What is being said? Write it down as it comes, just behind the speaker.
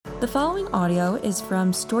The following audio is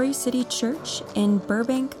from Story City Church in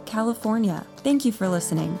Burbank, California. Thank you for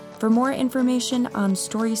listening. For more information on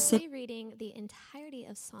Story City, Reading the entirety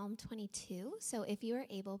of Psalm 22. So if you are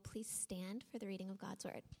able, please stand for the reading of God's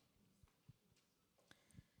word.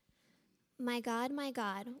 My God,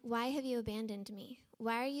 why have you abandoned me?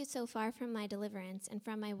 Why are you so far from my deliverance and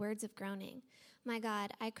from my words of groaning? My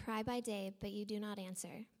God, I cry by day, but you do not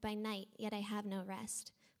answer. By night, yet I have no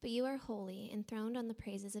rest. But you are holy, enthroned on the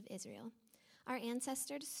praises of Israel. Our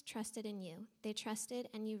ancestors trusted in you. They trusted,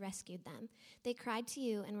 and you rescued them. They cried to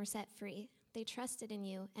you and were set free. They trusted in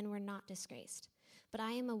you and were not disgraced. But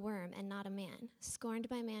I am a worm and not a man, scorned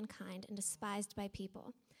by mankind and despised by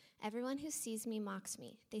people. Everyone who sees me mocks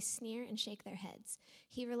me. They sneer and shake their heads.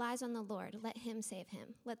 He relies on the Lord. Let him save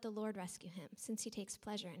him. Let the Lord rescue him, since he takes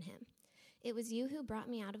pleasure in him. It was you who brought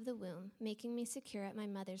me out of the womb, making me secure at my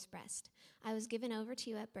mother's breast. I was given over to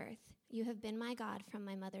you at birth. You have been my God from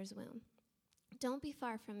my mother's womb. Don't be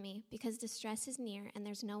far from me, because distress is near and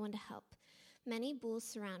there's no one to help. Many bulls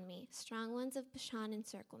surround me. Strong ones of Bashan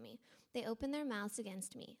encircle me. They open their mouths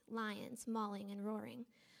against me, lions, mauling and roaring.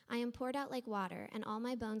 I am poured out like water, and all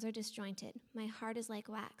my bones are disjointed. My heart is like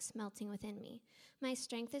wax melting within me. My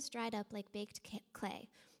strength is dried up like baked clay.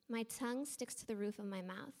 My tongue sticks to the roof of my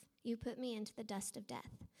mouth. You put me into the dust of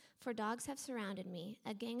death. For dogs have surrounded me.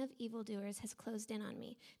 A gang of evildoers has closed in on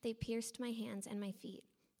me. They pierced my hands and my feet.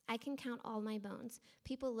 I can count all my bones.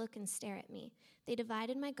 People look and stare at me. They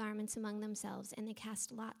divided my garments among themselves, and they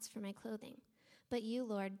cast lots for my clothing. But you,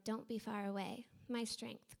 Lord, don't be far away. My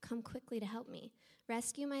strength, come quickly to help me.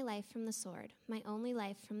 Rescue my life from the sword, my only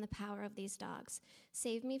life from the power of these dogs.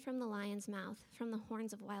 Save me from the lion's mouth, from the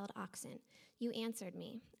horns of wild oxen. You answered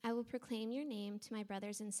me. I will proclaim your name to my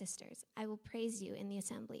brothers and sisters. I will praise you in the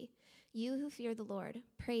assembly. You who fear the Lord,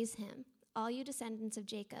 praise him. All you descendants of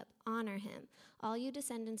Jacob, honor him. All you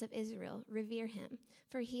descendants of Israel, revere him.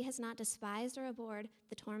 For he has not despised or abhorred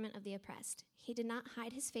the torment of the oppressed. He did not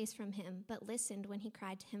hide his face from him, but listened when he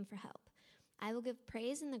cried to him for help. I will give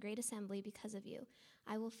praise in the great assembly because of you.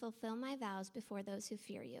 I will fulfill my vows before those who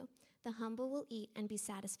fear you. The humble will eat and be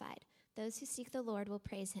satisfied. Those who seek the Lord will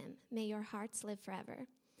praise him. May your hearts live forever.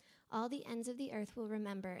 All the ends of the earth will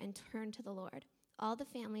remember and turn to the Lord. All the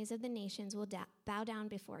families of the nations will bow down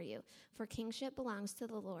before you, for kingship belongs to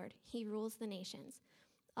the Lord. He rules the nations.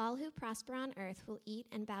 All who prosper on earth will eat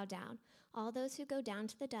and bow down. All those who go down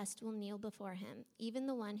to the dust will kneel before him, even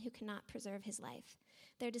the one who cannot preserve his life.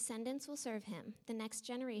 Their descendants will serve him. The next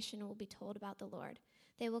generation will be told about the Lord.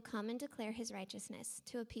 They will come and declare his righteousness.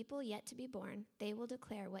 To a people yet to be born, they will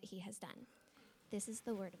declare what he has done. This is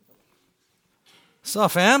the word of the Lord. What's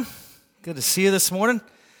up, fam? Good to see you this morning.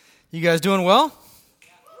 You guys doing well?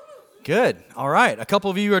 Good. All right. A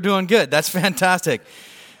couple of you are doing good. That's fantastic.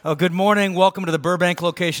 Oh, good morning. Welcome to the Burbank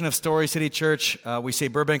location of Story City Church. We say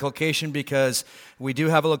Burbank location because we do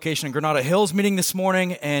have a location in Granada Hills meeting this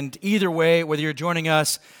morning. And either way, whether you're joining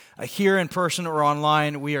us here in person or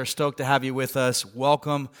online, we are stoked to have you with us.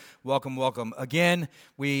 Welcome, welcome, welcome. Again,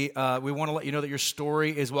 we want to let you know that your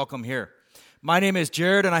story is welcome here. My name is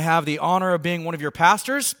Jared, and I have the honor of being one of your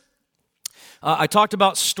pastors. I talked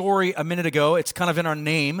about story a minute ago. It's kind of in our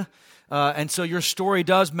name. And so your story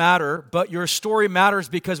does matter, but your story matters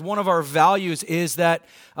because one of our values is that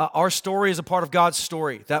our story is a part of God's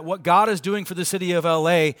story, that what God is doing for the city of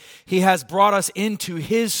LA, he has brought us into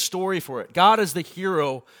his story for it. God is the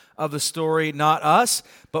hero of the story, not us,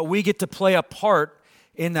 but we get to play a part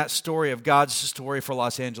in that story of God's story for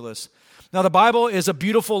Los Angeles. Now, the Bible is a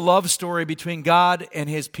beautiful love story between God and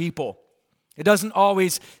his people. It doesn't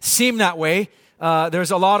always seem that way.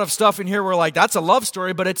 There's a lot of stuff in here where like, that's a love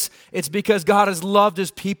story, but it's because God has loved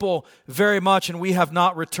his people very much and we have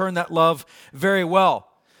not returned that love very well.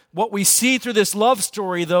 What we see through this love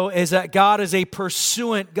story, though, is that God is a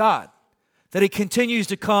pursuant God, that he continues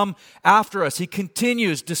to come after us. He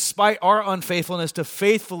continues, despite our unfaithfulness, to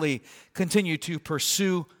faithfully continue to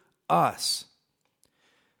pursue us,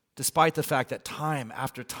 despite the fact that time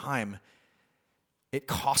after time, it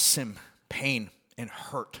costs him pain and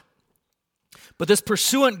hurt. But this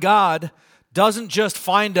pursuant God doesn't just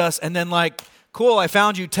find us and then like, cool, I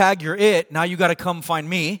found you, tag, you're it, now you got to come find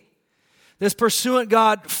me. This pursuant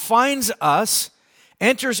God finds us,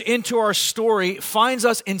 enters into our story, finds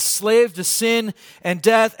us enslaved to sin and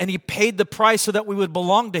death, and he paid the price so that we would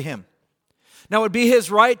belong to him. Now, it would be his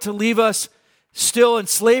right to leave us still in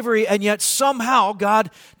slavery, and yet somehow God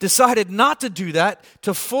decided not to do that,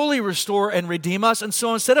 to fully restore and redeem us. And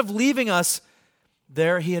so instead of leaving us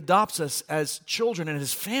there, he adopts us as children in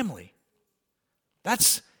his family.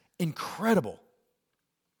 That's incredible.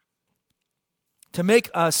 To make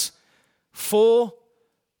us full,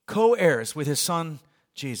 co-heirs with his son,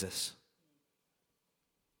 Jesus.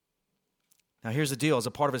 Now here's the deal. As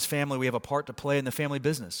a part of his family, we have a part to play in the family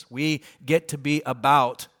business. We get to be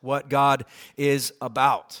about what God is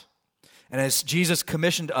about. And as Jesus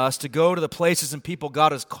commissioned us to go to the places and people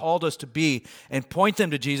God has called us to be and point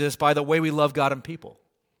them to Jesus by the way we love God and people.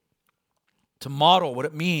 To model what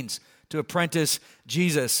it means to apprentice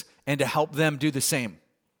Jesus and to help them do the same.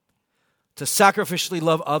 To sacrificially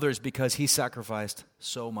love others because he sacrificed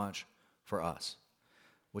so much for us.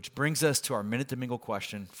 Which brings us to our Minute to Mingle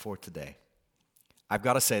question for today. I've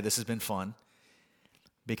got to say, this has been fun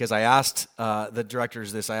because I asked the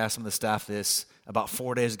directors this, I asked some of the staff this about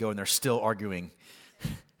 4 days ago, and they're still arguing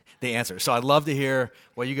the answer. So I'd love to hear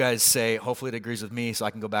what you guys say. Hopefully it agrees with me so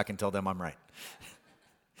I can go back and tell them I'm right.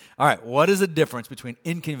 All right, what is the difference between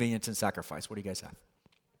inconvenience and sacrifice? What do you guys have?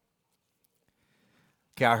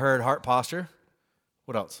 Okay, I heard heart posture.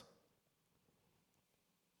 What else?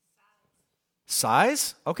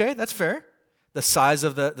 Size? Okay, that's fair. The size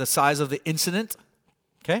of the incident.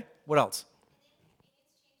 Okay, what else?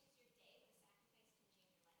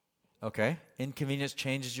 Okay, inconvenience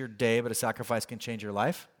changes your day, but a sacrifice can change your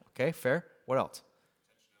life. Okay, fair. What else?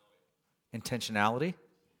 Intentionality.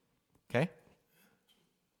 Okay.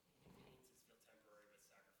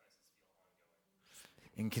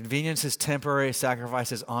 Inconvenience is temporary,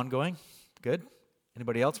 sacrifice is ongoing. Good.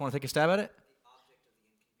 Anybody else want to take a stab at it?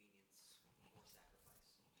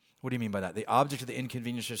 What do you mean by that? The object of the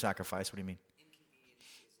inconvenience or sacrifice, what do you mean?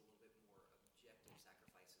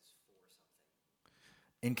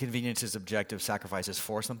 Inconvenience is objective, sacrifice is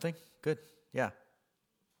for something? Good, yeah.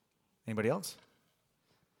 Anybody else?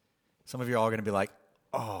 Some of you are all going to be like,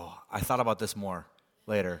 oh, I thought about this more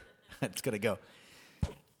later. It's going to go.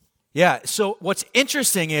 Yeah, so what's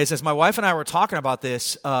interesting is, as my wife and I were talking about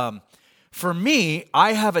this, for me,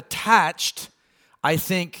 I have attached, I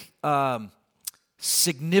think,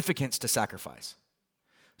 significance to sacrifice.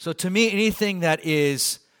 So to me, anything that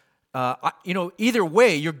is, either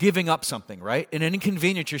way, you're giving up something, right? In an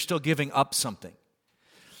inconvenience, you're still giving up something.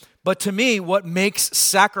 But to me, what makes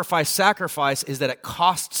sacrifice is that it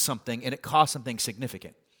costs something, and it costs something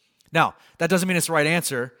significant. Now, that doesn't mean it's the right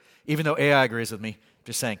answer, even though AI agrees with me.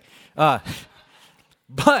 Just saying.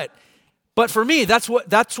 But for me, that's what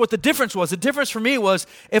the difference was. The difference for me was,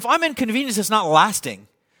 if I'm inconvenienced, it's not lasting.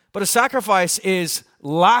 But a sacrifice is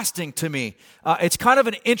lasting to me. It's kind of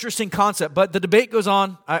an interesting concept, but the debate goes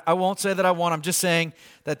on. I won't say that I won. I'm just saying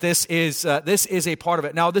that this is a part of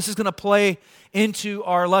it. Now, this is going to play into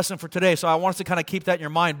our lesson for today, so I want us to kind of keep that in your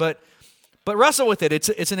mind. But wrestle with it.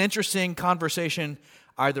 It's an interesting conversation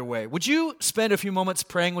either way. Would you spend a few moments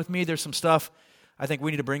praying with me? There's some stuff I think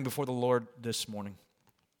we need to bring before the Lord this morning.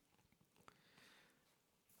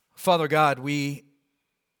 Father God, we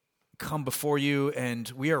come before you and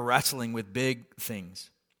we are wrestling with big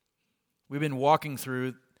things. We've been walking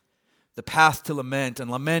through the path to lament,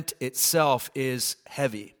 and lament itself is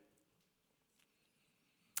heavy.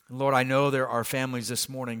 Lord, I know there are families this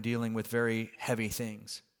morning dealing with very heavy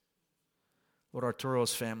things. Lord,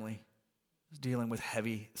 Arturo's family is dealing with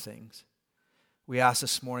heavy things. We ask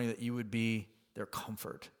this morning that you would be their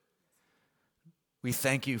comfort. We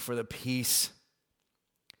thank you for the peace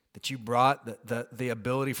that you brought, the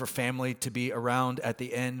ability for family to be around at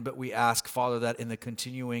the end, but we ask, Father, that in the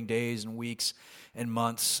continuing days and weeks and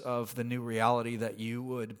months of the new reality, that you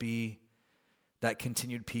would be that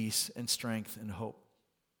continued peace and strength and hope.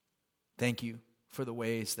 Thank you for the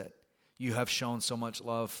ways that you have shown so much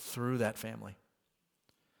love through that family.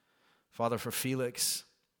 Father, for Felix,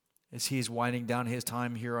 as he's winding down his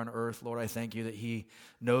time here on earth, Lord, I thank you that he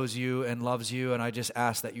knows you and loves you, and I just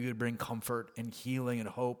ask that you would bring comfort and healing and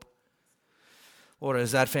hope. Lord,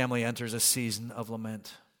 as that family enters a season of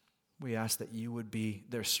lament, we ask that you would be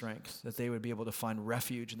their strength, that they would be able to find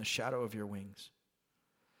refuge in the shadow of your wings.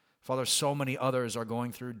 Father, so many others are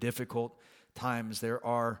going through difficult times. There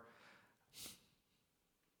are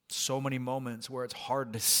so many moments where it's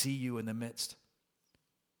hard to see you in the midst.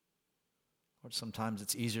 Lord, sometimes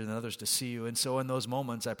it's easier than others to see you. And so in those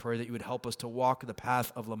moments, I pray that you would help us to walk the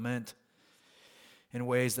path of lament in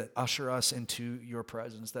ways that usher us into your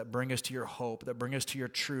presence, that bring us to your hope, that bring us to your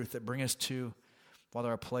truth, that bring us to,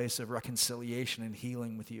 Father, a place of reconciliation and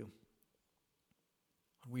healing with you.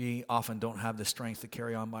 We often don't have the strength to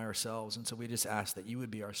carry on by ourselves, and so we just ask that you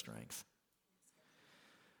would be our strength.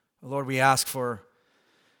 Lord, we ask for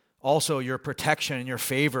also your protection and your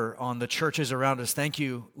favor on the churches around us. Thank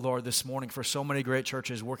you, Lord, this morning for so many great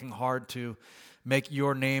churches working hard to make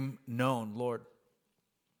your name known, Lord.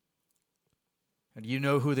 And you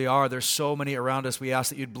know who they are. There's so many around us. We ask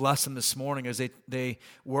that you'd bless them this morning as they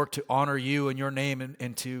work to honor you and your name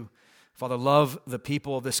and to, Father, love the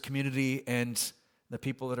people of this community and the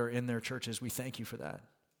people that are in their churches. We thank you for that.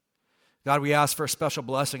 God, we ask for a special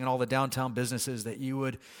blessing in all the downtown businesses, that you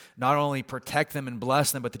would not only protect them and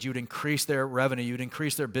bless them, but that you would increase their revenue, you would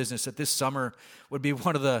increase their business, that this summer would be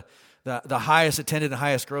one of the highest attended and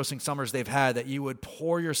highest grossing summers they've had, that you would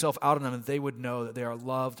pour yourself out on them, and they would know that they are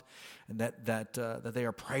loved and that they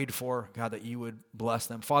are prayed for, God, that you would bless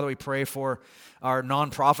them. Father, we pray for our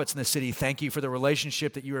nonprofits in the city. Thank you for the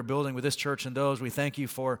relationship that you are building with this church and those. We thank you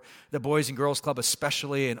for the Boys and Girls Club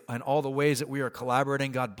especially and all the ways that we are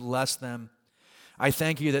collaborating. God, bless them. I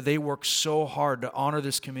thank you that they work so hard to honor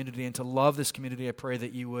this community and to love this community. I pray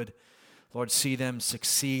that you would, Lord, see them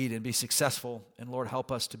succeed and be successful. And Lord,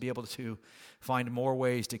 help us to be able to find more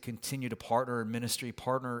ways to continue to partner in ministry,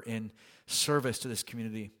 partner in service to this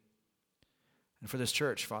community. And for this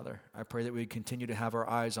church, Father, I pray that we would continue to have our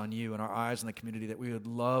eyes on you and our eyes on the community, that we would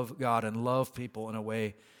love God and love people in a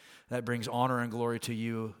way that brings honor and glory to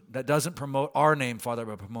you, that doesn't promote our name, Father,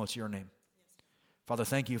 but promotes your name. Father,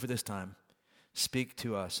 thank you for this time. Speak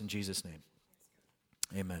to us in Jesus' name.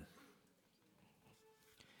 Amen.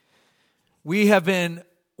 We have been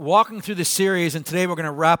walking through this series, and today we're going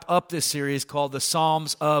to wrap up this series called the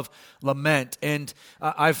Psalms of Lament. And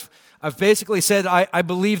I've basically said I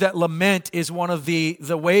believe that lament is one of the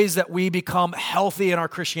ways that we become healthy in our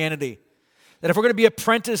Christianity. That if we're going to be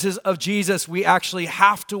apprentices of Jesus, we actually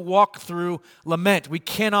have to walk through lament. We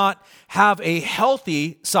cannot have a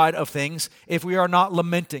healthy side of things if we are not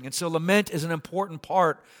lamenting. And so lament is an important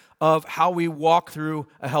part of how we walk through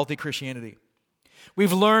a healthy Christianity.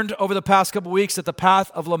 We've learned over the past couple weeks that the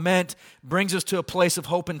path of lament brings us to a place of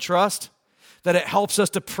hope and trust, that it helps us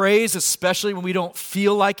to praise, especially when we don't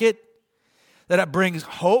feel like it, that it brings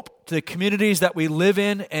hope to the communities that we live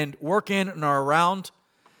in and work in and are around.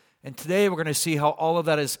 And today we're going to see how all of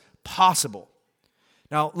that is possible.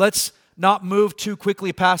 Now, let's not move too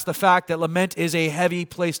quickly past the fact that lament is a heavy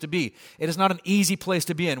place to be. It is not an easy place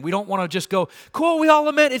to be in. We don't want to just go, cool, we all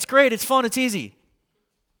lament, it's great, it's fun, it's easy.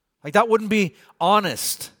 Like, that wouldn't be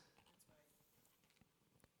honest.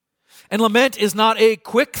 And lament is not a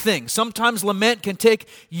quick thing. Sometimes lament can take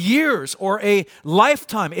years or a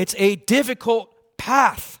lifetime. It's a difficult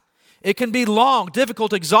path. It can be long,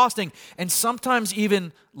 difficult, exhausting, and sometimes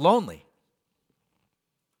even lonely.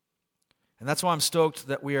 And that's why I'm stoked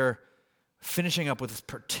that we are finishing up with this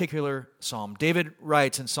particular psalm. David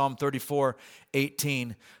writes in Psalm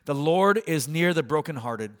 34:18, "The Lord is near the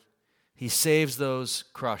brokenhearted. He saves those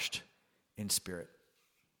crushed in spirit."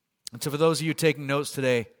 And so for those of you taking notes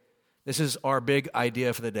today, this is our big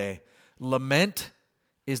idea for the day. Lament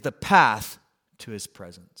is the path to his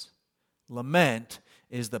presence. Lament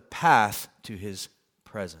is the path to his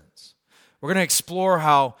presence. We're going to explore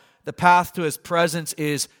how the path to his presence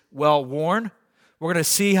is well worn. We're going to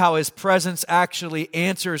see how his presence actually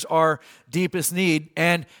answers our deepest need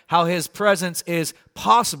and how his presence is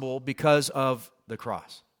possible because of the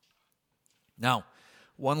cross. Now,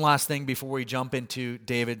 one last thing before we jump into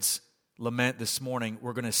David's lament this morning.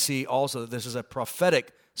 We're going to see also that this is a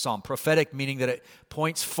prophetic psalm. Prophetic meaning that it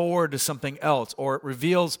points forward to something else, or it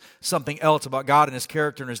reveals something else about God and his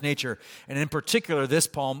character and his nature. And in particular, this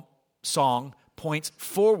song points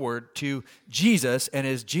forward to Jesus and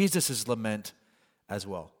is Jesus' lament as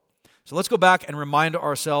well. So let's go back and remind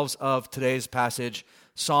ourselves of today's passage,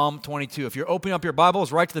 Psalm 22. If you're opening up your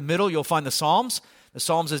Bibles, right to the middle, you'll find the Psalms. The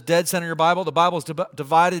Psalms is dead center in your Bible. The Bible is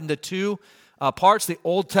divided into two parts, the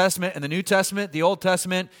Old Testament and the New Testament. The Old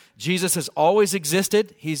Testament, Jesus has always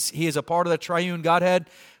existed. He is a part of the triune Godhead.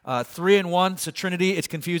 3 in 1, it's a Trinity. It's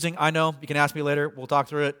confusing, I know. You can ask me later. We'll talk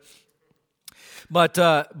through it. But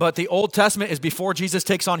the Old Testament is before Jesus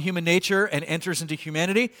takes on human nature and enters into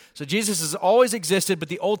humanity. So Jesus has always existed, but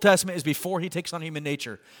the Old Testament is before he takes on human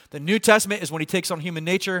nature. The New Testament is when he takes on human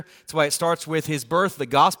nature. That's why it starts with his birth, the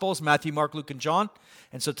Gospels, Matthew, Mark, Luke, and John.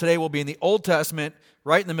 And so today we'll be in the Old Testament,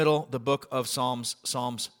 right in the middle, the book of Psalms,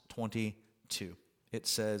 Psalms 22. It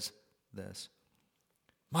says this: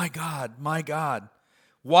 my God,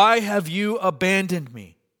 why have you abandoned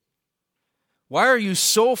me? Why are you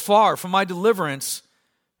so far from my deliverance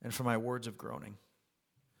and from my words of groaning?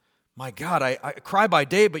 My God, I cry by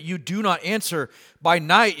day, but you do not answer. By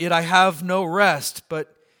night, yet I have no rest.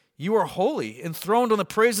 But you are holy, enthroned on the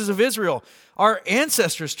praises of Israel. Our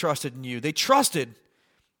ancestors trusted in you. They trusted,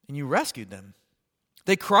 and you rescued them.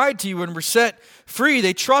 They cried to you and were set free.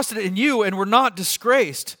 They trusted in you and were not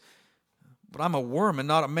disgraced. But I'm a worm and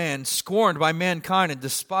not a man, scorned by mankind and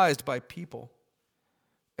despised by people.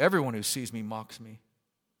 Everyone who sees me mocks me.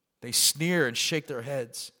 They sneer and shake their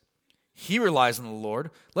heads. He relies on the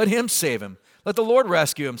Lord. Let him save him. Let the Lord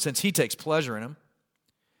rescue him, since he takes pleasure in him.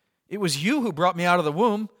 It was you who brought me out of the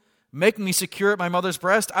womb, making me secure at my mother's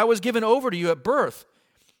breast. I was given over to you at birth.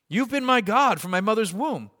 You've been my God from my mother's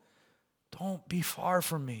womb. Don't be far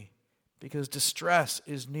from me, because distress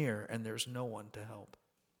is near and there's no one to help.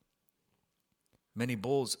 Many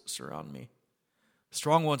bulls surround me.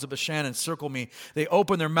 Strong ones of Bashan encircle me. They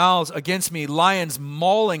open their mouths against me, lions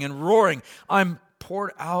mauling and roaring. I'm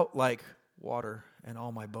poured out like water, and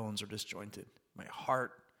all my bones are disjointed. My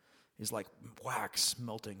heart is like wax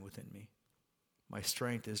melting within me. My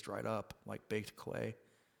strength is dried up like baked clay.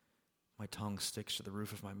 My tongue sticks to the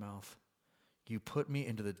roof of my mouth. You put me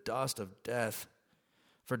into the dust of death.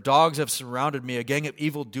 For dogs have surrounded me. A gang of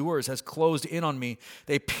evildoers has closed in on me.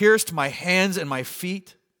 They pierced my hands and my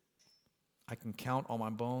feet. I can count all my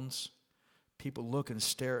bones. People look and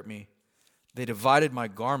stare at me. They divided my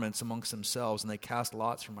garments amongst themselves, and they cast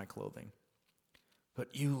lots for my clothing.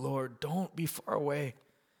 But you, Lord, don't be far away.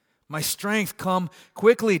 My strength, come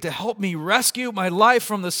quickly to help me rescue my life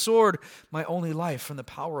from the sword, my only life from the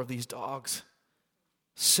power of these dogs.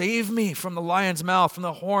 Save me from the lion's mouth, from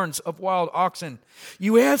the horns of wild oxen.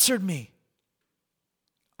 You answered me.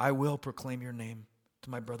 I will proclaim your name to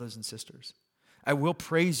my brothers and sisters. I will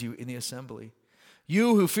praise you in the assembly.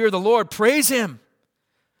 You who fear the Lord, praise him.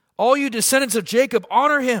 All you descendants of Jacob,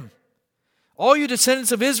 honor him. All you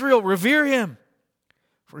descendants of Israel, revere him.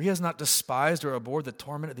 For he has not despised or abhorred the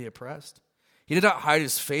torment of the oppressed. He did not hide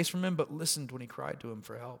his face from him, but listened when he cried to him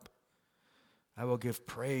for help. I will give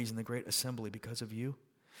praise in the great assembly because of you.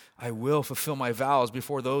 I will fulfill my vows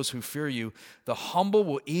before those who fear you. The humble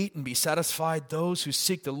will eat and be satisfied. Those who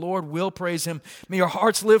seek the Lord will praise him. May your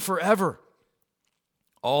hearts live forever.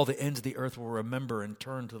 All the ends of the earth will remember and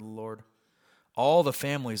turn to the Lord. All the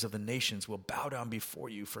families of the nations will bow down before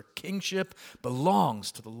you, for kingship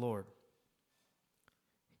belongs to the Lord.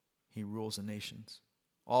 He rules the nations.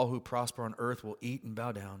 All who prosper on earth will eat and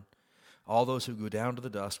bow down. All those who go down to the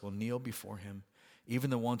dust will kneel before him, even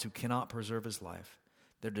the ones who cannot preserve his life.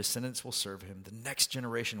 Their descendants will serve him. The next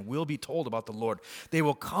generation will be told about the Lord. They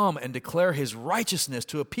will come and declare his righteousness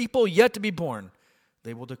to a people yet to be born.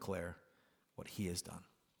 They will declare what he has done.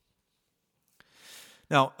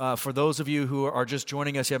 Now, for those of you who are just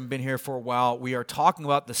joining us, you haven't been here for a while, we are talking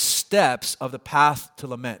about the steps of the path to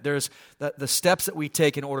lament. There's the steps that we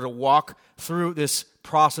take in order to walk through this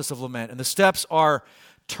process of lament. And the steps are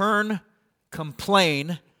turn,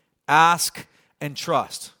 complain, ask, and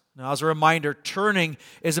trust. Now, as a reminder, turning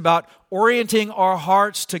is about orienting our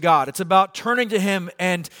hearts to God. It's about turning to him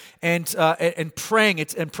and praying.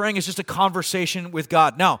 And praying is just a conversation with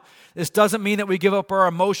God. Now, this doesn't mean that we give up our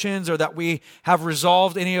emotions or that we have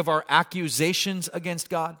resolved any of our accusations against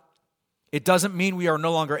God. It doesn't mean we are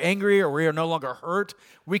no longer angry or we are no longer hurt.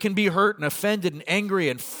 We can be hurt and offended and angry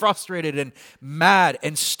and frustrated and mad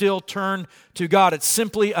and still turn to God. It's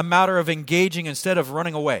simply a matter of engaging instead of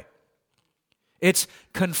running away. It's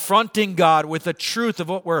confronting God with the truth of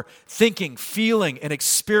what we're thinking, feeling, and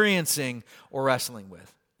experiencing or wrestling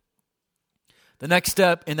with. The next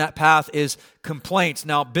step in that path is complaint.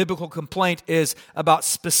 Now, biblical complaint is about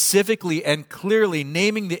specifically and clearly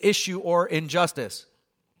naming the issue or injustice.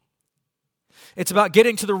 It's about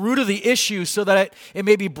getting to the root of the issue so that it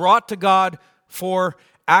may be brought to God for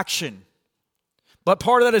action. But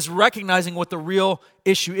part of that is recognizing what the real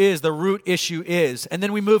issue is, the root issue is. And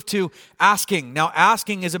then we move to asking. Now,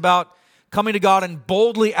 asking is about coming to God and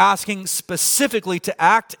boldly asking specifically to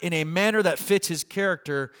act in a manner that fits his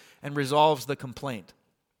character and resolves the complaint.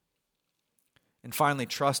 And finally,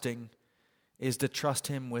 trusting is to trust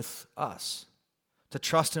him with us, to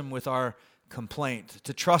trust him with our complaint,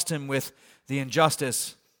 to trust him with the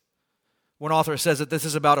injustice. One author says that this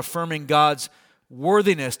is about affirming God's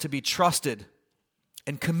worthiness to be trusted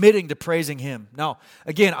and committing to praising him. Now,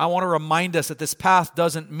 again, I want to remind us that this path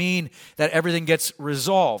doesn't mean that everything gets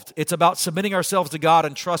resolved. It's about submitting ourselves to God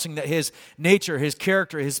and trusting that his nature, his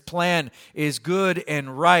character, his plan is good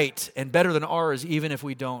and right and better than ours, even if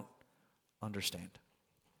we don't understand.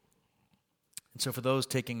 And so for those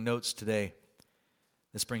taking notes today,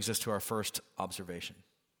 this brings us to our first observation.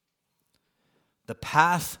 The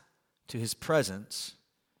path to his presence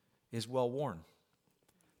is well worn.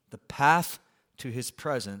 The path to his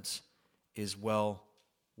presence is well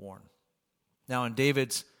worn. Now, in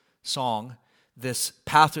David's song, this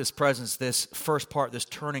path to his presence, this first part, this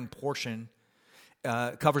turning portion,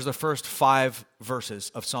 covers the first 5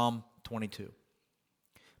 verses of Psalm 22.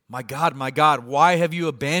 My God, why have you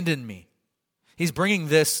abandoned me? He's bringing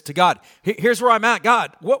this to God. Here's where I'm at,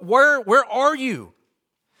 God. Where are you?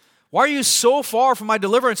 Why are you so far from my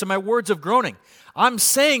deliverance and my words of groaning? I'm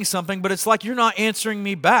saying something, but it's like you're not answering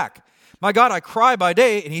me back. My God, I cry by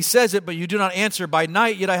day, and he says it, but you do not answer. By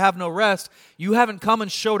night, yet I have no rest. You haven't come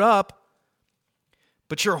and showed up.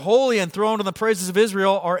 But you're holy and enthroned in the praises of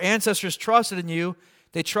Israel. Our ancestors trusted in you.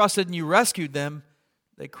 They trusted and you rescued them.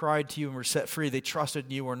 They cried to you and were set free. They trusted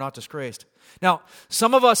in you and were not disgraced. Now,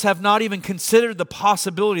 some of us have not even considered the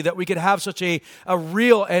possibility that we could have such a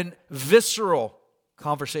real and visceral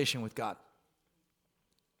conversation with God.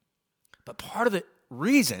 But part of the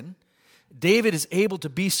reason David is able to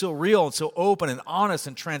be so real and so open and honest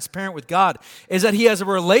and transparent with God is that he has a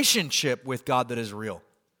relationship with God that is real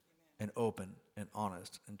and open and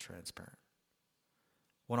honest and transparent.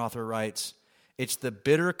 One author writes, "It's the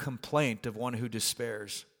bitter complaint of one who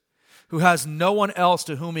despairs, who has no one else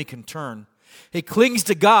to whom he can turn. He clings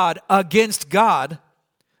to God against God,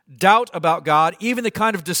 doubt about God, even the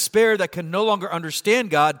kind of despair that can no longer understand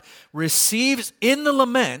God, receives in the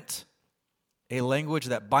lament a language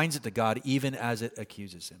that binds it to God even as it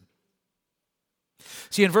accuses him."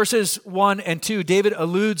 See, in verses 1 and 2, David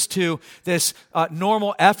alludes to this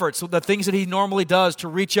normal effort, so the things that he normally does to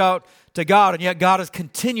reach out to God, and yet God has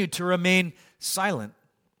continued to remain silent.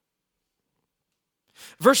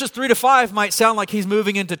 Verses 3 to 5 might sound like he's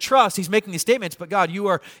moving into trust. He's making these statements, but God,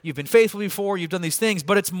 you've been faithful before, you've done these things,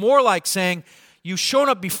 but it's more like saying, you've shown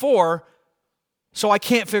up before, so I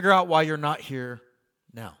can't figure out why you're not here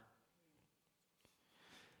now.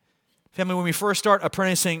 Family, when we first start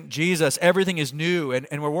apprenticing Jesus, everything is new,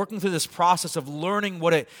 and we're working through this process of learning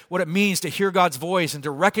what it means to hear God's voice and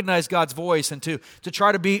to recognize God's voice and to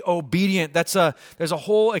try to be obedient. There's a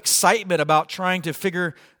whole excitement about trying to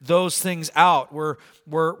figure those things out. We're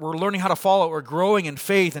learning how to follow. We're growing in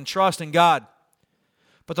faith and trust in God.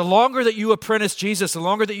 But the longer that you apprentice Jesus, the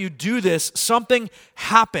longer that you do this, something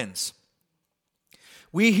happens.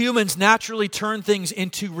 We humans naturally turn things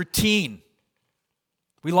into routine.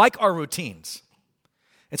 We like our routines.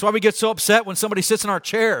 It's why we get so upset when somebody sits in our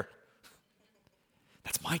chair.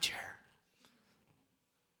 That's my chair.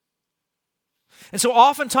 And so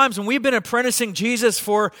oftentimes when we've been apprenticing Jesus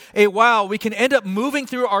for a while, we can end up moving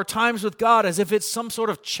through our times with God as if it's some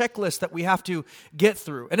sort of checklist that we have to get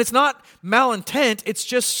through. And it's not malintent, it's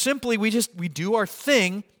just simply we do our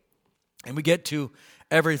thing and we get to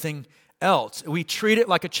everything else. We treat it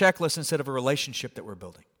like a checklist instead of a relationship that we're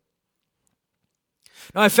building.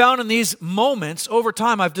 Now, I found in these moments, over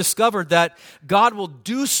time, I've discovered that God will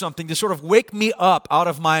do something to sort of wake me up out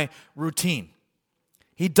of my routine.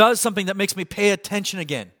 He does something that makes me pay attention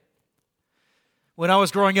again. When I was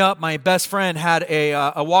growing up, my best friend had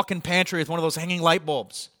a walk-in pantry with one of those hanging light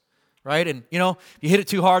bulbs, right? And, you hit it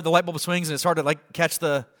too hard, the light bulb swings, and it started to, catch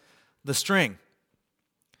the string.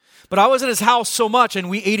 But I was at his house so much, and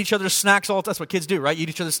we ate each other's snacks all the time. That's what kids do, right? You eat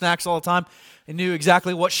each other's snacks all the time. I knew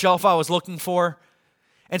exactly what shelf I was looking for.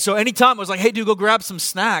 And so anytime I was like, hey, dude, go grab some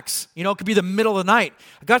snacks. It could be the middle of the night.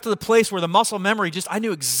 I got to the place where the muscle memory I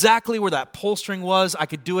knew exactly where that pull string was. I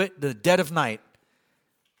could do it the dead of night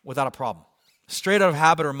without a problem. Straight out of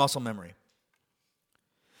habit or muscle memory.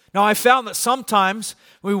 Now, I found that sometimes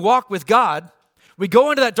when we walk with God, we go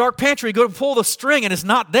into that dark pantry, go to pull the string, and it's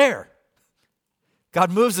not there. God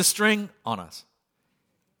moves the string on us.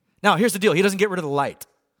 Now, here's the deal. He doesn't get rid of the light.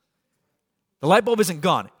 The light bulb isn't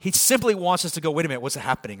gone. He simply wants us to go, wait a minute, what's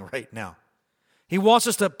happening right now? He wants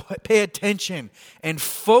us to pay attention and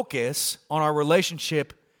focus on our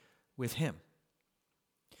relationship with Him.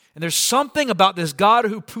 And there's something about this God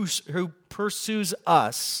who pursues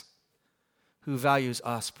us, who values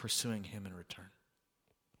us pursuing Him in return.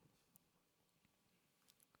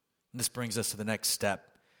 And this brings us to the next step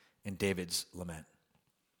in David's lament.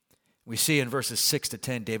 We see in verses 6 to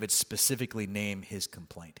 10, David specifically name his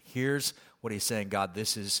complaint. Here's what he's saying, God,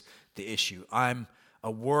 this is the issue. I'm a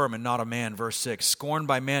worm and not a man. Verse 6, scorned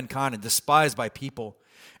by mankind and despised by people.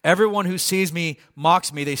 Everyone who sees me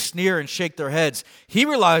mocks me. They sneer and shake their heads. He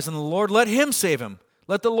relies on the Lord. Let Him save him.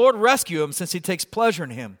 Let the Lord rescue him, since He takes pleasure in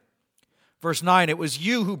him. Verse 9, it was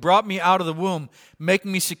you who brought me out of the womb,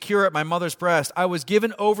 making me secure at my mother's breast. I was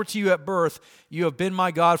given over to you at birth. You have been my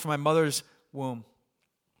God from my mother's womb.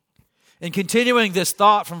 And continuing this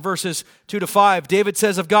thought from verses 2 to 5, David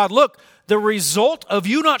says of God, look, the result of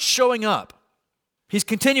you not showing up, he's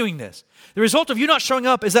continuing this. The result of you not showing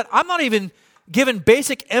up is that I'm not even given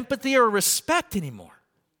basic empathy or respect anymore.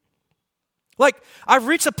 I've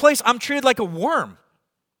reached a place I'm treated like a worm.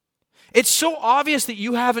 It's so obvious that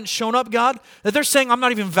you haven't shown up, God, that they're saying I'm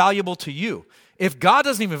not even valuable to you. If God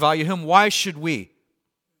doesn't even value Him, why should we?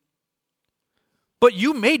 But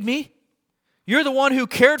you made me. You're the one who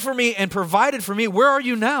cared for me and provided for me. Where are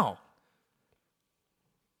you now?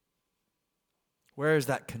 Where is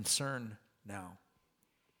that concern now?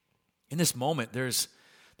 In this moment, there's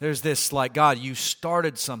this like, God, you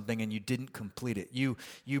started something and you didn't complete it. You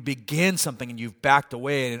began something and you've backed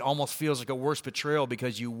away, and it almost feels like a worse betrayal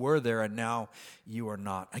because you were there and now you are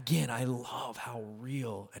not. Again, I love how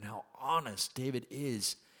real and how honest David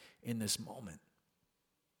is in this moment.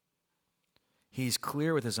 He's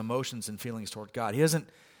clear with his emotions and feelings toward God. He doesn't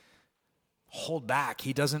hold back.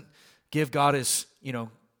 He doesn't give God his,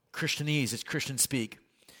 Christianese, his Christian speak.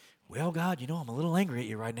 Well, God, I'm a little angry at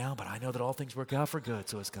you right now, but I know that all things work out for good,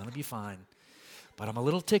 so it's going to be fine. But I'm a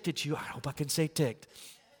little ticked at you. I hope I can say ticked.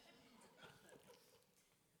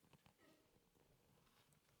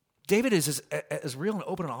 David is as real and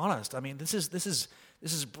open and honest. I mean, this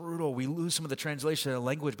is brutal. We lose some of the translation of the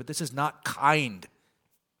language, but this is not kind.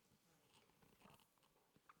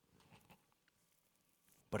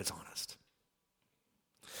 But it's honest.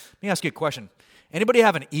 Let me ask you a question. Anybody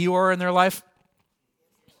have an Eeyore in their life?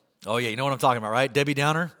 Oh, yeah, you know what I'm talking about, right? Debbie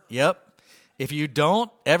Downer? Yep. If you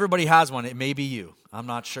don't, everybody has one. It may be you. I'm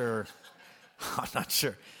not sure.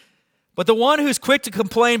 But the one who's quick to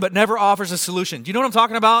complain but never offers a solution. Do you know what I'm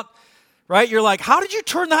talking about? Right? You're like, how did you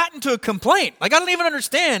turn that into a complaint? Like, I don't even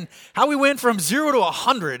understand how we went from 0 to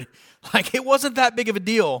 100. Like, it wasn't that big of a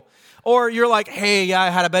deal. Or you're like, hey, yeah, I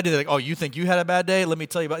had a bad day. They're like, oh, you think you had a bad day? Let me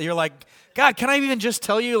tell you about it. You're like, God, can I even just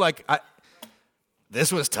tell you, like, this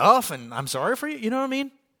was tough and I'm sorry for you? You know what I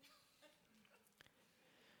mean?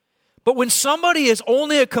 But when somebody is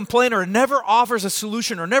only a complainer and never offers a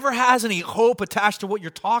solution or never has any hope attached to what you're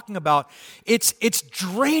talking about, it's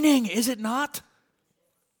draining, is it not?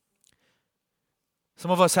 Some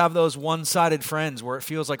of us have those one-sided friends where it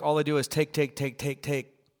feels like all they do is take.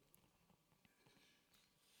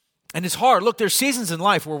 And it's hard. Look, there's seasons in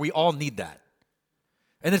life where we all need that.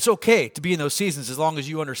 And it's okay to be in those seasons as long as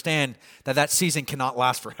you understand that season cannot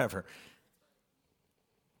last forever.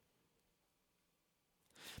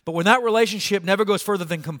 But when that relationship never goes further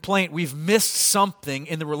than complaint, we've missed something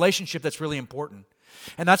in the relationship that's really important.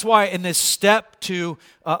 And that's why in this step to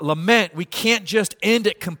lament, we can't just end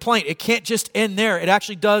at complaint. It can't just end there. It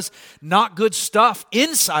actually does not good stuff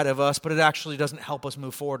inside of us, but it actually doesn't help us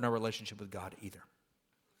move forward in our relationship with God either.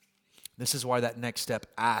 This is why that next step,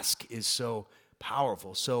 ask, is so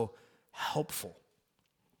powerful, so helpful.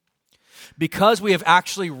 Because we have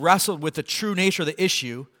actually wrestled with the true nature of the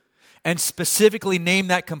issue and specifically named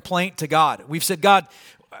that complaint to God. We've said, God,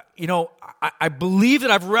 I believe that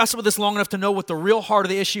I've wrestled with this long enough to know what the real heart of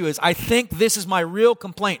the issue is. I think this is my real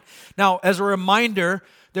complaint. Now, as a reminder,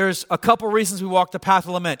 there's a couple reasons we walk the path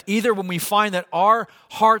of lament. Either when we find that our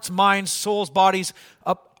hearts, minds, souls, bodies,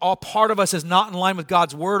 all part of us is not in line with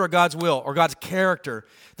God's word or God's will or God's character,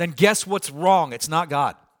 then guess what's wrong? It's not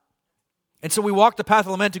God. And so we walk the path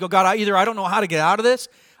of lament to go, God, I don't know how to get out of this.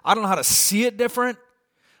 I don't know how to see it different.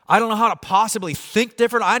 I don't know how to possibly think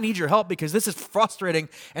different. I need your help because this is frustrating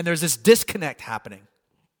and there's this disconnect happening.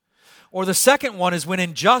 Or the second one is when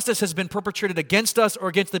injustice has been perpetrated against us or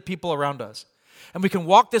against the people around us. And we can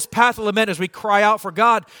walk this path of lament as we cry out for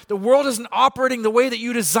God. The world isn't operating the way that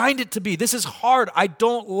you designed it to be. This is hard. I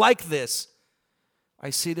don't like this. I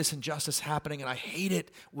see this injustice happening and I hate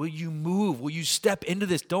it. Will you move? Will you step into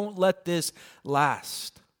this? Don't let this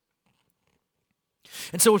last.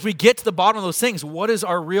 And so if we get to the bottom of those things, what is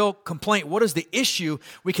our real complaint? What is the issue?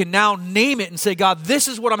 We can now name it and say, God, this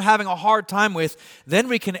is what I'm having a hard time with. Then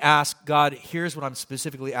we can ask, God, here's what I'm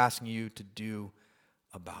specifically asking you to do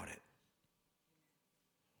about it.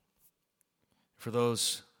 For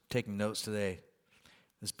those taking notes today,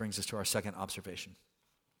 this brings us to our second observation.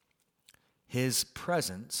 His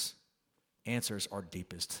presence answers our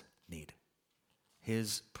deepest need.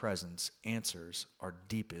 His presence answers our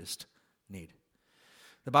deepest need.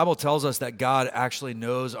 The Bible tells us that God actually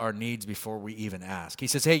knows our needs before we even ask. He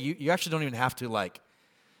says, hey, you actually don't even have to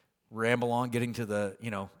ramble on getting to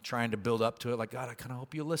the, trying to build up to it. Like, God, I kind of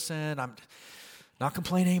hope you listen. I'm not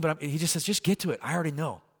complaining, but he just says, just get to it. I already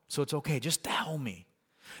know. So it's okay. Just tell me.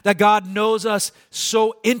 That God knows us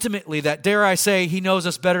so intimately that, dare I say, he knows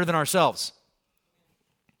us better than ourselves.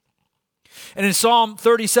 And in Psalm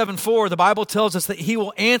 37:4, the Bible tells us that he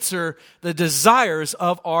will answer the desires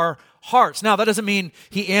of our hearts. Now, that doesn't mean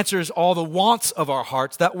he answers all the wants of our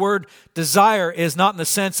hearts. That word desire is not in the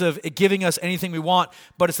sense of it giving us anything we want,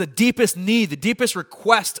 but it's the deepest need, the deepest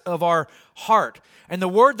request of our heart. And the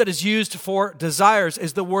word that is used for desires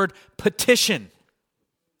is the word petition.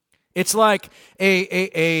 It's like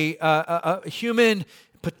a human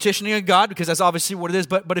petitioning a God, because that's obviously what it is.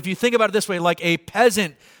 But if you think about it this way, like a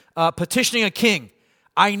peasant petitioning a king,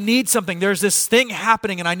 I need something. There's this thing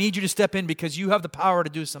happening and I need you to step in because you have the power to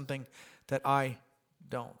do something that I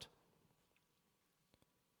don't.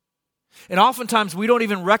 And oftentimes we don't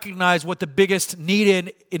even recognize what the biggest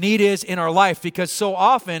need is in our life, because so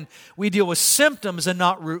often we deal with symptoms and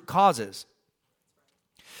not root causes.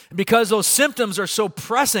 And because those symptoms are so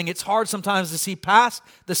pressing, it's hard sometimes to see past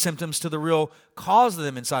the symptoms to the real cause of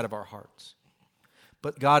them inside of our hearts.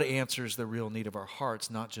 But God answers the real need of our hearts,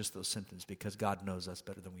 not just those symptoms, because God knows us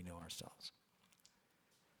better than we know ourselves.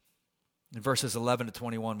 In verses 11 to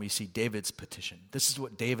 21, we see David's petition. This is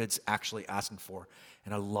what David's actually asking for.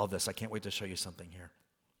 And I love this. I can't wait to show you something here.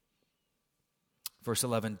 Verse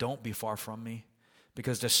 11, don't be far from me,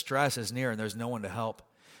 because distress is near and there's no one to help.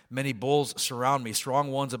 Many bulls surround me.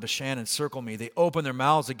 Strong ones of Bashan encircle me. They open their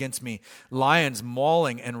mouths against me. Lions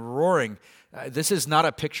mauling and roaring. This is not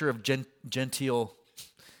a picture of genteel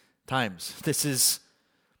times. This is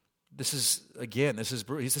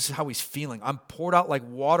how he's feeling. I'm poured out like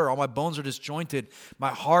water. All my bones are disjointed. My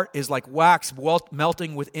heart is like wax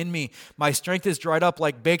melting within me. My strength is dried up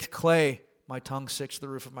like baked clay. My tongue sticks to the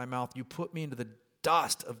roof of my mouth. You put me into the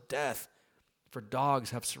dust of death. For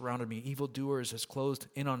dogs have surrounded me. Evildoers has closed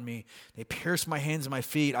in on me. They pierce my hands and my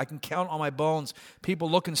feet. I can count on my bones. People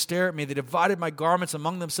look and stare at me. They divided my garments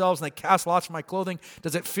among themselves, and they cast lots for my clothing.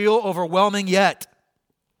 Does it feel overwhelming yet?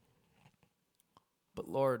 But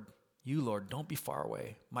Lord, you, Lord, don't be far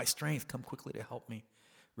away. My strength, come quickly to help me.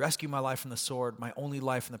 Rescue my life from the sword, my only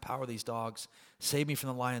life from the power of these dogs. Save me from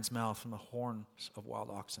the lion's mouth, from the horns of wild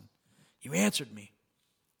oxen. You answered me.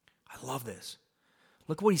 I love this.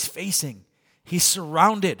 Look what he's facing. He's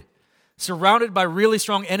surrounded by really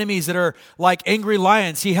strong enemies that are like angry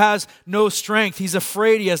lions. He has no strength. He's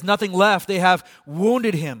afraid. He has nothing left. They have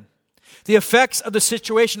wounded him. The effects of the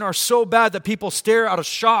situation are so bad that people stare out of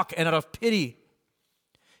shock and out of pity.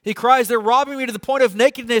 He cries, they're robbing me to the point of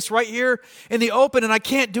nakedness right here in the open, and I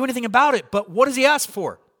can't do anything about it. But what does he ask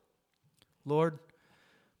for? Lord,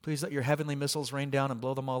 please let your heavenly missiles rain down and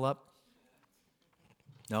blow them all up.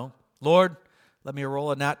 No. Lord, let me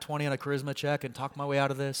roll a nat 20 on a charisma check and talk my way out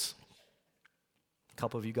of this. A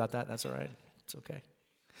couple of you got that. That's all right. It's okay.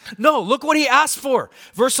 No, look what he asked for.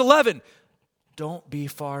 Verse 11, don't be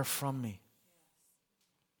far from me.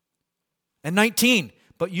 And 19,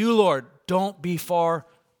 but you, Lord, don't be far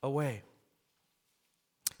away.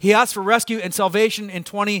 He asked for rescue and salvation in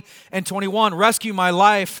 20 and 21. Rescue my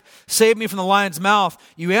life. Save me from the lion's mouth.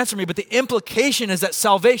 You answer me. But the implication is that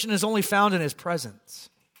salvation is only found in his presence.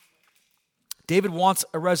 David wants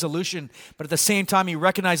a resolution, but at the same time, he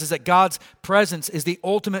recognizes that God's presence is the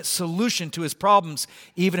ultimate solution to his problems,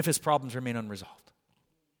 even if his problems remain unresolved.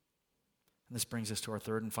 And this brings us to our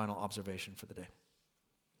third and final observation for the day.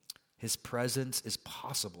 His presence is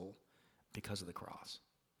possible because of the cross.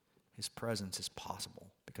 His presence is possible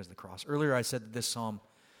because of the cross. Earlier, I said that this psalm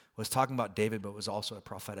was talking about David, but was also a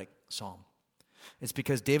prophetic psalm. It's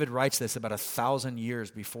because David writes this about 1,000 years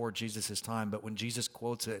before Jesus' time, but when Jesus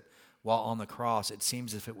quotes it while on the cross, it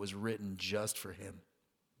seems as if it was written just for him.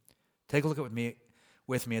 Take a look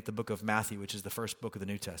with me at the book of Matthew, which is the first book of the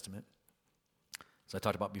New Testament. As I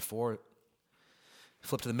talked about before,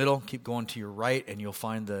 flip to the middle, keep going to your right, and you'll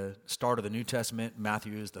find the start of the New Testament.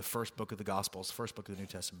 Matthew is the first book of the Gospels, first book of the New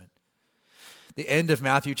Testament. The end of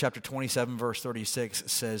Matthew chapter 27, verse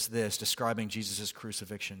 36 says this, describing Jesus'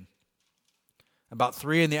 crucifixion. About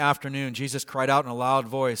 3 p.m, Jesus cried out in a loud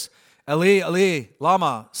voice, Eli, Eli,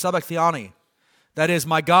 lama sabachthani. That is,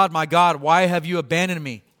 my God, why have you abandoned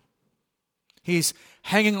me? He's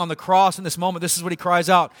hanging on the cross in this moment. This is what he cries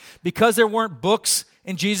out. Because there weren't books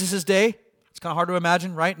in Jesus' day, it's kind of hard to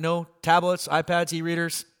imagine, right? No tablets, iPads,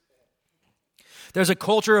 e-readers. There's a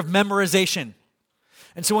culture of memorization.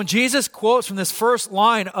 And so when Jesus quotes from this first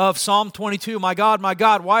line of Psalm 22, my God,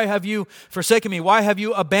 why have you forsaken me? Why have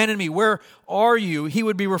you abandoned me? Where are you? He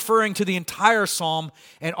would be referring to the entire psalm,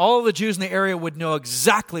 and all of the Jews in the area would know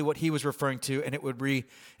exactly what he was referring to, and it would be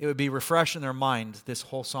refreshed in their mind. This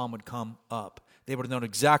whole psalm would come up. They would have known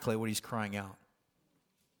exactly what he's crying out.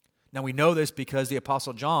 Now we know this because the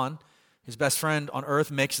Apostle John, his best friend on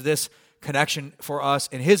earth, makes this connection for us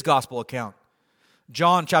in his gospel account.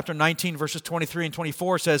 John chapter 19, verses 23 and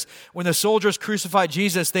 24 says, when the soldiers crucified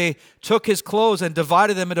Jesus, they took his clothes and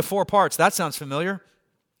divided them into 4 parts. That sounds familiar.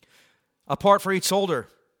 A part for each soldier.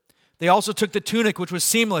 They also took the tunic, which was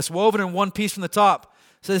seamless, woven in one piece from the top.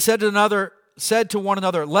 So they said to one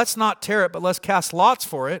another, let's not tear it, but let's cast lots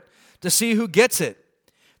for it to see who gets it.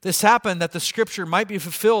 This happened that the scripture might be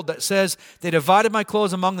fulfilled that says, they divided my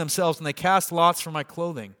clothes among themselves and they cast lots for my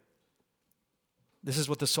clothing. This is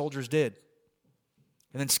what the soldiers did.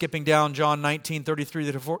 And then skipping down, John 19,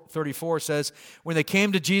 33 to 34 says, when they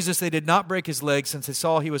came to Jesus, they did not break his legs since they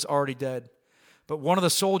saw he was already dead. But one of the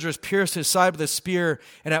soldiers pierced his side with a spear,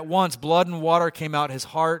 and at once blood and water came out his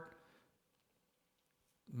heart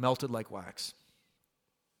melted like wax.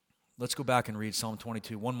 Let's go back and read Psalm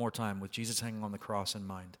 22 one more time with Jesus hanging on the cross in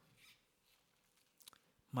mind.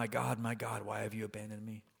 My God, why have you abandoned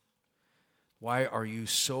me? Why are you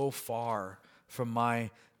so far from my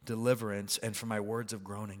deliverance and from my words of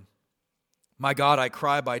groaning? My God, I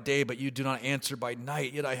cry by day, but you do not answer by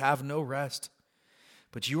night, yet I have no rest.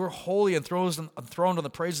 But you are holy and enthroned on the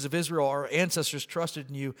praises of Israel. Our ancestors trusted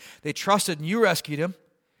in you. They trusted and you rescued him.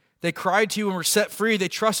 They cried to you and were set free. They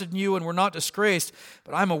trusted in you and were not disgraced.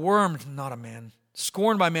 But I am a worm, not a man,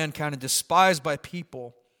 scorned by mankind and despised by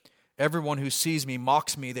people. Everyone who sees me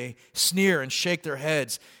mocks me. They sneer and shake their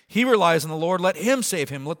heads. He relies on the Lord. Let him save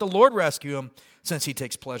him. Let the Lord rescue him, since he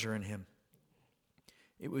takes pleasure in him.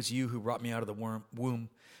 It was you who brought me out of the womb,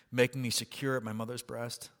 making me secure at my mother's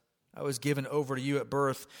breast. I was given over to you at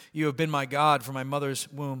birth. You have been my God from my mother's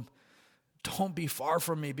womb. Don't be far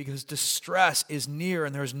from me, because distress is near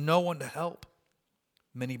and there is no one to help.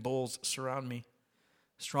 Many bulls surround me.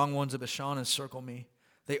 Strong ones of Bashan encircle me.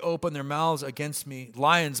 They open their mouths against me,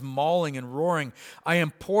 lions mauling and roaring. I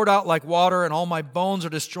am poured out like water, and all my bones are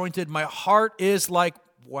disjointed. My heart is like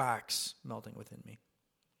wax melting within me.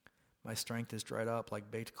 My strength is dried up like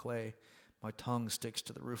baked clay. My tongue sticks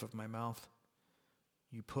to the roof of my mouth.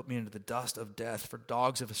 You put me into the dust of death, for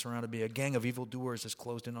dogs have surrounded me. A gang of evildoers has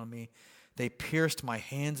closed in on me. They pierced my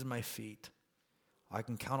hands and my feet. I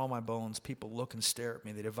can count all my bones. People look and stare at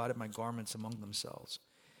me. They divided my garments among themselves,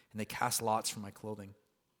 and they cast lots for my clothing.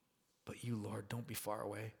 But you, Lord, don't be far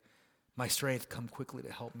away. My strength, come quickly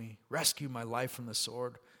to help me. Rescue my life from the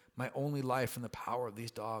sword, my only life from the power of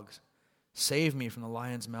these dogs. Save me from the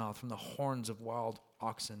lion's mouth, from the horns of wild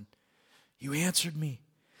oxen. You answered me.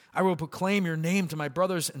 I will proclaim your name to my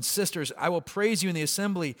brothers and sisters. I will praise you in the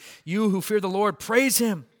assembly. You who fear the Lord, praise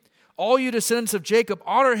him. All you descendants of Jacob,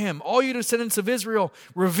 honor him. All you descendants of Israel,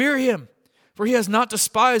 revere him. For he has not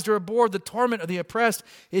despised or abhorred the torment of the oppressed.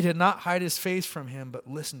 He did not hide his face from him, but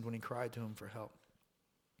listened when he cried to him for help.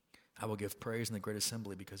 I will give praise in the great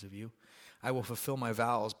assembly because of you. I will fulfill my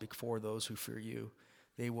vows before those who fear you.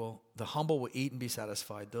 The humble will eat and be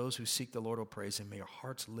satisfied. Those who seek the Lord will praise him. May your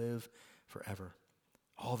hearts live forever.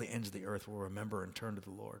 All the ends of the earth will remember and turn to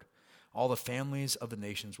the Lord. All the families of the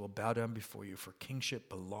nations will bow down before you, for kingship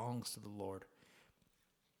belongs to the Lord.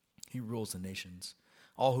 He rules the nations.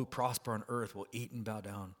 All who prosper on earth will eat and bow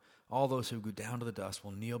down. All those who go down to the dust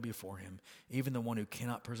will kneel before him. Even the one who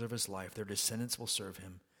cannot preserve his life, their descendants will serve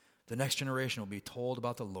him. The next generation will be told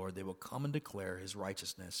about the Lord. They will come and declare his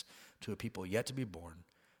righteousness to a people yet to be born.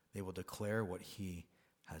 They will declare what he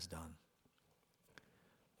has done.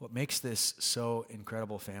 What makes this so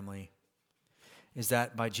incredible, family, is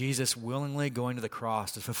that by Jesus willingly going to the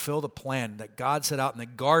cross to fulfill the plan that God set out in the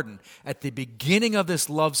garden at the beginning of this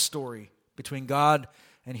love story between God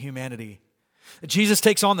and humanity, Jesus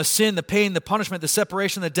takes on the sin, the pain, the punishment, the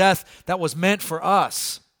separation, the death that was meant for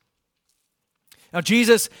us. Now,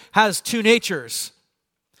 Jesus has two natures.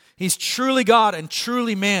 He's truly God and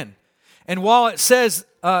truly man. And while it says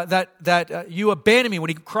that you abandon me, when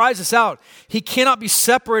he cries this out, he cannot be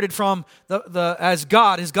separated from as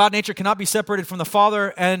God. His God nature cannot be separated from the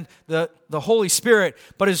Father and the Holy Spirit,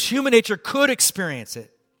 but his human nature could experience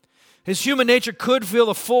it. His human nature could feel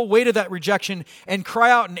the full weight of that rejection and cry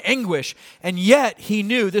out in anguish, and yet he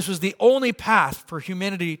knew this was the only path for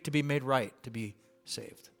humanity to be made right, to be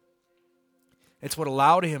saved. It's what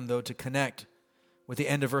allowed him, though, to connect with the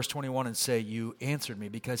end of verse 21 and say, you answered me,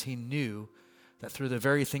 because he knew that through the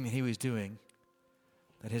very thing that he was doing,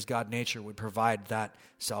 that his God nature would provide that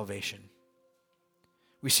salvation.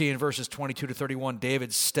 We see in verses 22 to 31,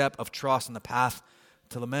 David's step of trust in the path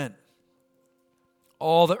to lament.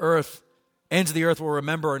 All the earth, ends of the earth will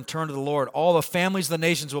remember and turn to the Lord. All the families of the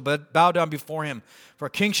nations will bow down before him. For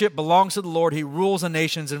kingship belongs to the Lord. He rules the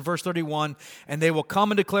nations. In verse 31, and they will come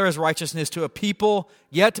and declare his righteousness to a people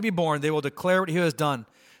yet to be born. They will declare what he has done.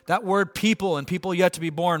 That word people and people yet to be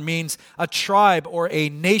born means a tribe or a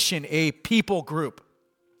nation, a people group.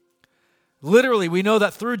 Literally, we know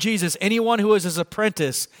that through Jesus, anyone who is his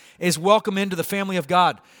apprentice is welcome into the family of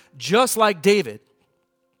God. Just like David,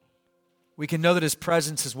 we can know that his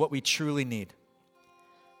presence is what we truly need.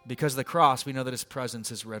 Because of the cross, we know that his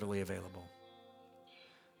presence is readily available.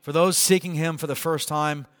 For those seeking him for the first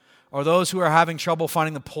time, or those who are having trouble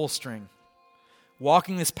finding the pull string,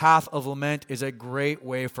 walking this path of lament is a great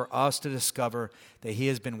way for us to discover that he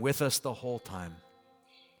has been with us the whole time.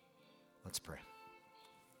 Let's pray.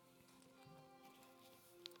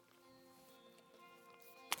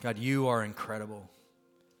 God, you are incredible.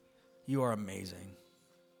 You are amazing.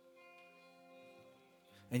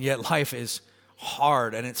 And yet life is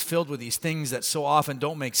hard, and it's filled with these things that so often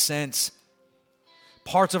don't make sense.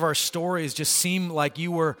 parts of our stories just seem like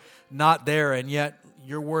you were not there, and yet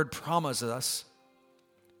your word promises us,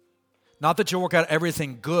 not that you'll work out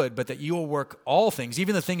everything good, but that you will work all things,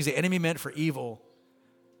 even the things the enemy meant for evil,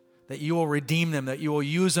 that you will redeem them, that you will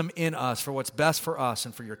use them in us for what's best for us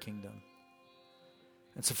and for your kingdom.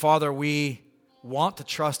 And so, Father, we want to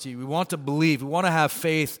trust you. We want to believe. We want to have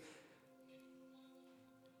faith.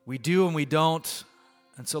 We do and we don't.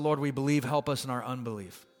 And so, Lord, we believe. Help us in our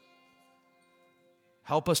unbelief.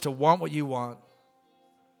 Help us to want what you want.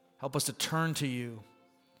 Help us to turn to you,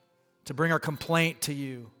 to bring our complaint to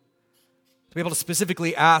you, to be able to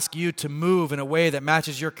specifically ask you to move in a way that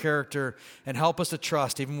matches your character, and help us to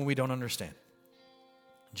trust even when we don't understand.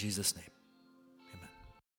 In Jesus' name.